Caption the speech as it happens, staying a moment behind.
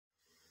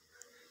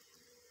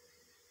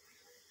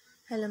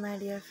Hello, my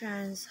dear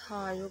friends.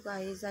 How are you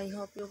guys? I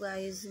hope you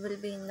guys will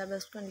be in the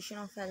best condition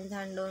of health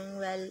and doing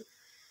well.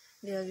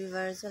 Dear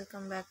viewers,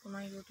 welcome back to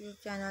my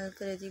YouTube channel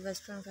Crazy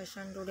Western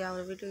Fashion. Today,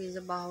 our video is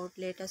about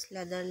latest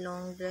leather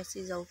long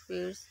dresses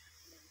outfits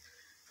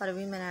for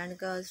women and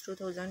girls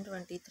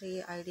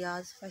 2023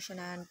 ideas, fashion,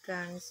 and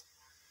trends.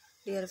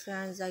 Dear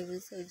friends, I will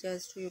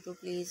suggest you to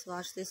please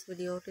watch this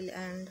video till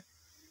end.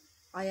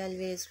 I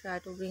always try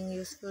to bring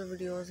useful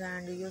videos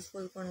and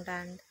useful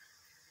content.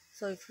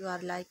 So if you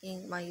are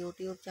liking my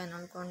YouTube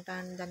channel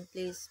content, then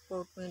please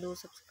support me. Do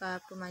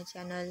subscribe to my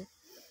channel.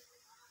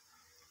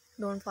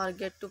 Don't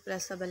forget to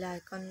press the bell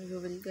icon.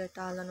 You will get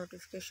all the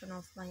notification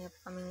of my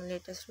upcoming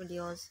latest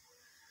videos.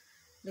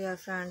 Dear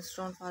friends,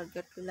 don't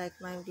forget to like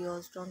my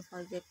videos. Don't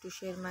forget to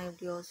share my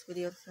videos with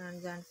your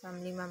friends and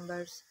family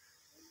members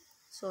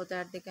so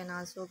that they can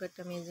also get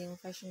amazing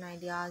fashion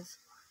ideas.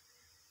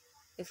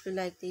 If you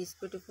like these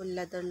beautiful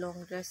leather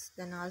long dress,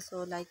 then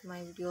also like my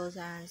videos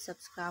and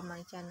subscribe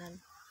my channel.